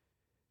is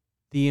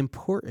the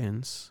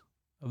importance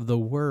of the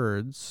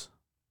words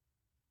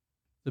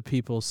the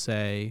people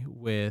say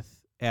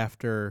with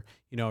after,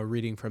 a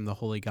reading from the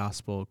Holy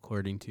Gospel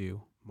according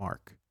to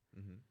Mark.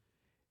 Mm-hmm.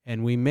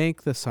 And we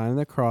make the sign of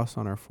the cross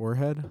on our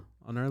forehead,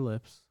 on our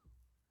lips,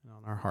 and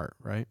on our heart,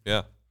 right?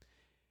 Yeah.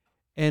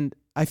 And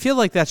I feel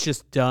like that's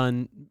just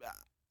done.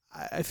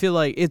 I feel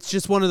like it's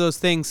just one of those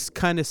things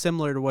kind of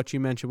similar to what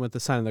you mentioned with the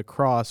sign of the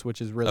cross, which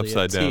is really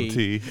upside down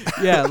T.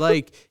 Yeah,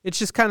 like it's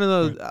just kind of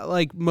those,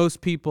 like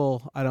most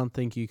people, I don't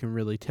think you can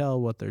really tell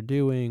what they're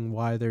doing,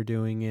 why they're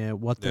doing it,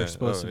 what they're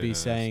supposed to be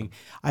saying.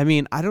 I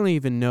mean, I don't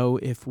even know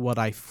if what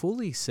I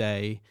fully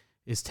say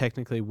is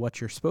technically what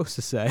you're supposed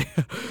to say.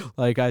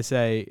 Like I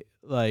say,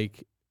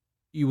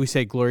 we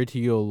say glory to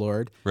you, O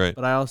Lord. Right.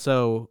 But I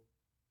also,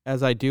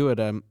 as I do it,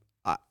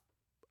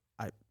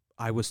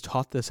 I was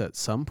taught this at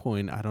some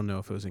point. I don't know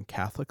if it was in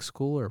Catholic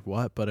school or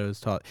what, but I was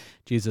taught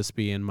Jesus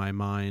be in my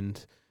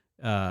mind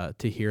to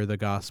hear the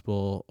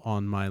gospel,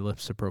 on my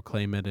lips to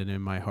proclaim it, and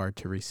in my heart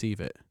to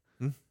receive it.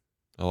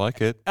 I like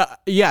it.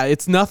 Yeah,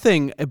 it's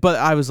nothing, but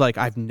I was like,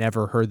 I've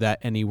never heard that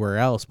anywhere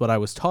else, but I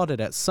was taught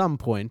it at some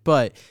point.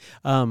 But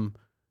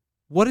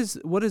what is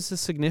the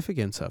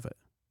significance of it?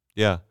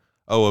 Yeah.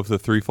 Oh, of the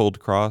threefold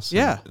cross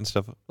and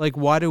stuff. Like,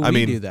 why do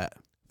we do that?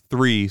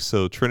 3,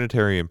 so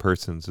Trinitarian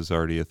persons is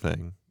already a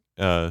thing.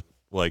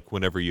 Like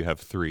whenever you have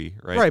 3,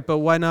 right? Right, but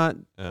why not,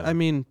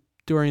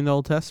 during the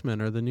Old Testament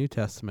or the New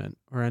Testament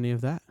or any of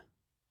that?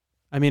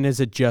 I mean, is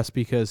it just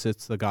because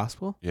it's the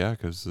gospel? Yeah,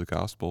 because it's the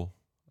gospel.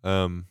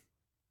 Yeah,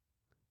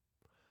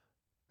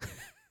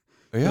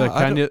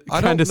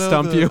 kind of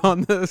stump you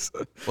on this.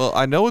 Well,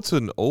 I know it's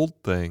an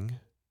old thing,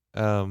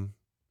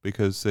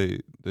 because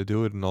they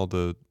do it in all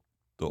the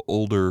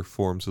older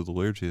forms of the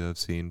liturgy that I've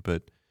seen,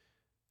 but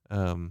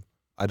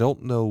I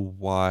don't know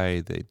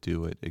why they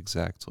do it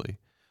exactly.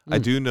 I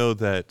do know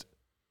that,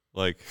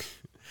 like,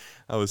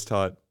 I was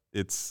taught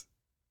it's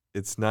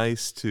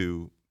nice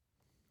to.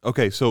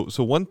 Okay, so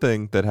one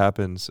thing that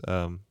happens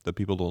that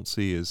people don't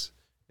see is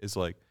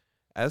like,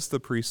 as the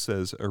priest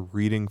says a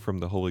reading from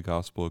the Holy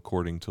Gospel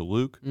according to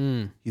Luke,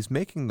 he's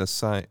making the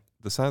sign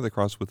of the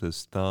cross with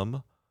his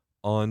thumb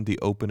on the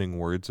opening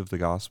words of the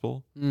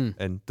gospel,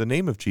 and the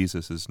name of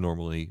Jesus is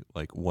normally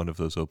like one of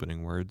those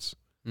opening words.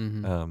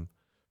 Mm-hmm.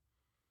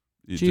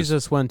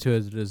 Jesus went to a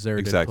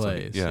deserted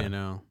place,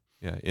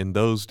 Yeah, in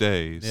those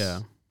days.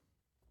 Yeah.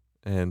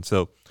 And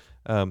so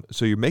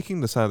you're making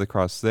the sign of the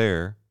cross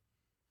there,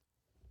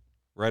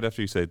 right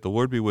after you say, the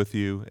Lord be with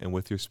you and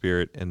with your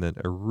spirit, and then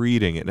a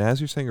reading. And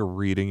as you're saying a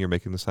reading, you're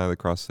making the sign of the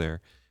cross there.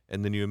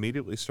 And then you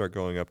immediately start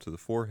going up to the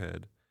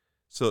forehead.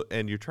 So,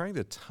 and you're trying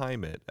to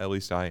time it, at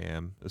least I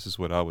am. This is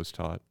what I was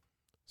taught.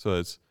 So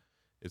it's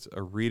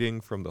a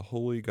reading from the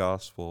Holy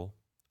Gospel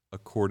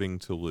according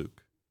to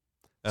Luke.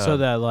 So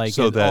that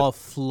all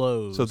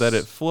flows. So that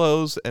it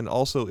flows, and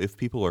also if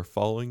people are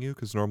following you,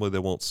 because normally they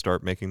won't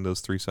start making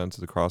those 3 signs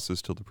of the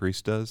crosses till the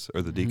priest does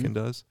or the deacon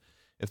does.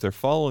 If they're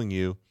following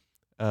you,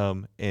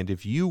 and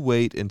if you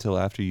wait until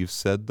after you've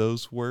said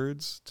those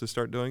words to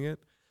start doing it,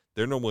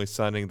 they're normally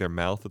signing their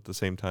mouth at the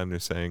same time they're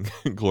saying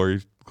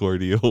glory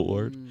to you, O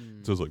Lord.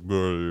 So it's like,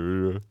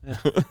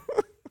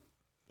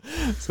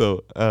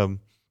 so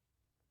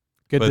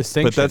good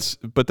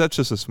distinction. But that's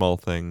just a small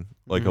thing,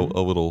 like a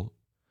little.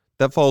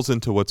 That falls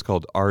into what's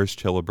called ars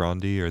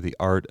celebrandi, or the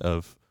art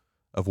of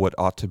what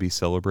ought to be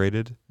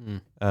celebrated,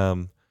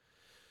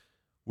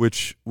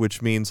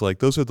 which means like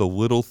those are the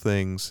little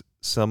things,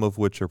 some of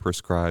which are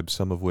prescribed,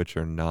 some of which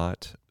are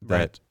not,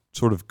 that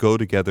sort of go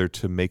together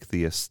to make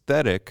the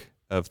aesthetic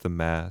of the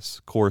Mass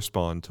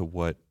correspond to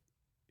what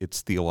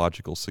its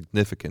theological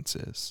significance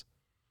is.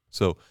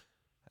 So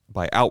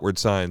by outward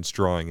signs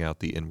drawing out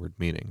the inward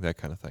meaning, that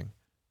kind of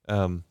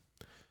thing.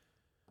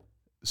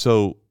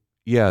 So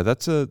yeah,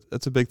 that's a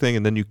big thing.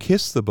 And then you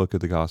kiss the book of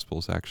the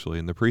Gospels, actually,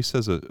 and the priest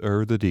says,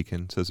 or the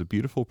deacon says a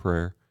beautiful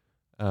prayer.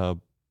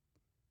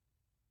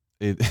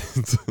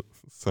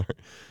 Sorry.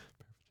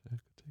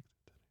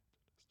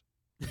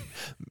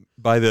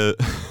 By the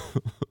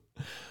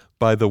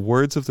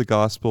words of the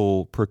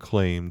gospel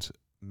proclaimed,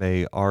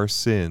 may our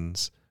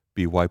sins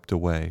be wiped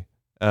away.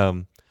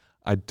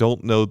 I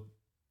don't know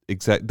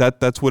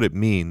that's what it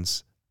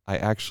means. I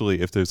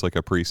actually, if there's like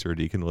a priest or a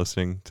deacon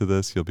listening to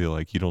this, you'll be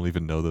like, you don't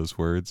even know those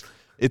words.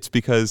 It's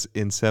because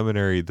in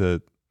seminary,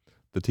 the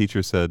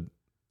teacher said,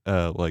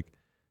 like,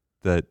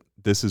 that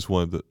this is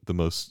one of the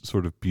most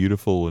sort of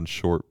beautiful and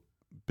short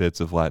bits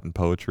of Latin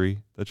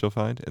poetry that you'll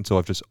find. And so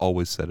I've just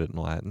always said it in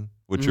Latin,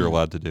 which you're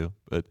allowed to do.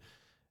 But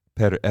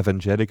per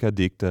evangelica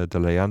dicta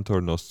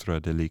deleantur nostra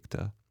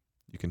delicta.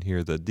 You can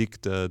hear the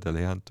dicta,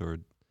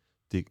 deleantur,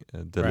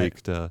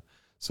 delicta. Right.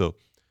 So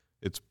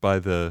it's by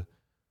the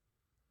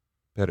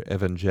per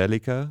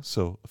evangelica,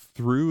 so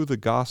through the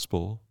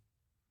gospel,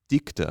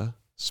 dicta,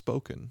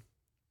 spoken.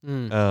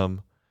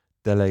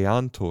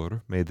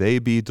 Deleantur, may they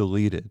be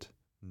deleted.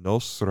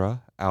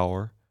 Nostra,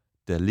 our,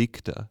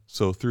 delicta.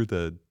 So through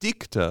the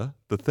dicta,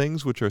 the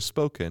things which are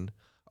spoken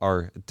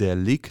are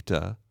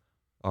delicta,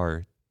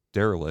 are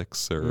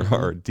derelicts or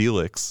are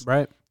delicts.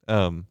 Right.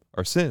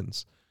 Are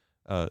sins.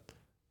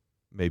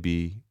 May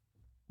be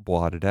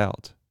blotted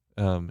out.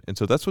 And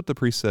so that's what the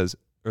priest says,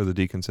 or the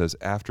deacon says,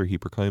 after he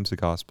proclaims the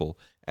gospel,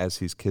 as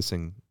he's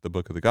kissing the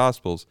book of the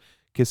Gospels,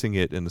 kissing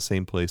it in the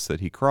same place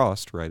that he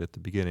crossed right at the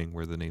beginning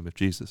where the name of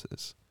Jesus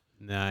is.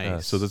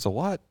 Nice. So there's a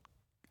lot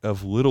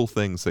of little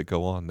things that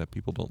go on that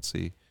people don't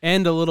see.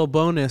 And a little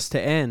bonus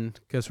to end,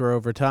 because we're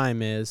over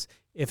time, is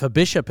if a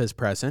bishop is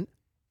present,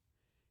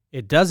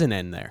 it doesn't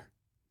end there.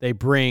 They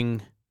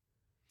bring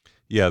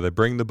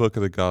the book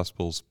of the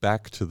Gospels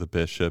back to the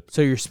bishop.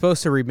 So you're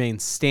supposed to remain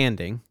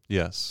standing.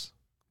 Yes.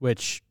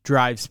 Which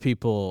drives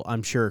people,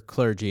 I'm sure,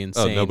 clergy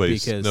insane.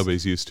 Nobody's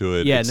used to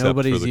it. Yeah,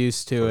 nobody's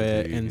used to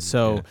it. And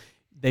so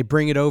they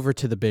bring it over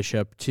to the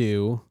bishop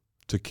to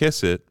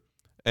kiss it,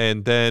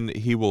 and then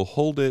he will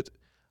hold it.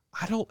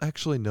 I don't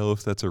actually know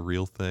if that's a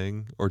real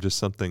thing or just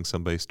something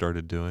somebody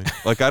started doing.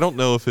 Like, I don't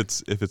know if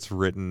it's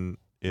written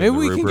in maybe the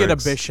we rubrics. can get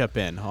a bishop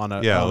in on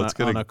a let's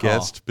get a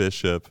guest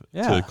bishop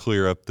to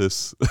clear up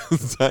this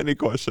tiny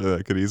question that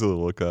I could easily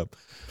look up.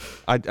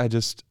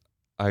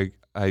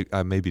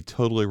 I may be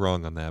totally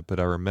wrong on that, but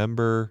I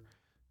remember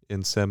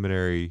in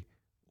seminary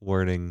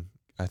learning,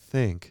 I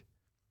think,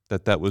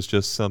 that was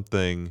just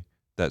something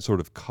that sort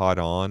of caught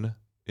on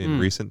in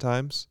recent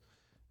times,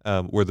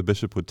 where the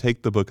bishop would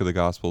take the book of the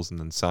Gospels and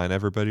then sign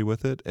everybody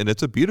with it. And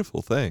it's a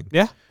beautiful thing.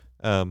 Yeah.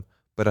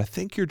 But I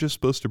think you're just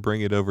supposed to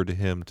bring it over to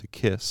him to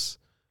kiss.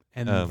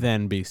 And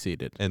then be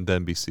seated.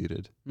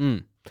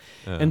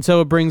 And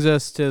so it brings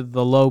us to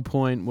the low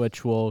point,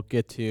 which we'll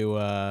get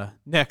to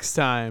next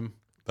time.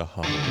 The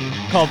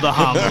homily. Called the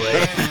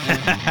homily.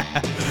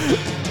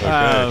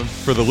 Okay.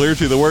 For the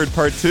Liturgy of the Word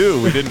Part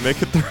 2, we didn't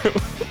make it through.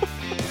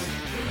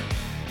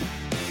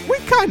 We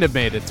kind of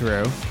made it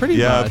through, pretty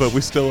much. Yeah, but we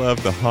still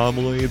have the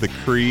homily, the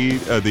creed,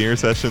 the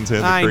intercessions,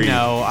 and the creed.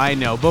 I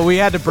know, but we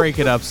had to break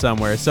it up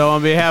somewhere. So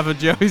on behalf of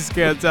Joey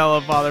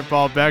Scansella, Father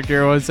Paul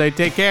Becker, I want to say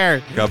take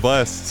care. God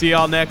bless. See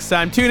y'all next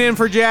time. Tune in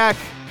for Jack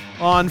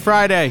on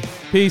Friday.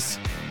 Peace.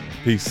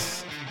 Peace.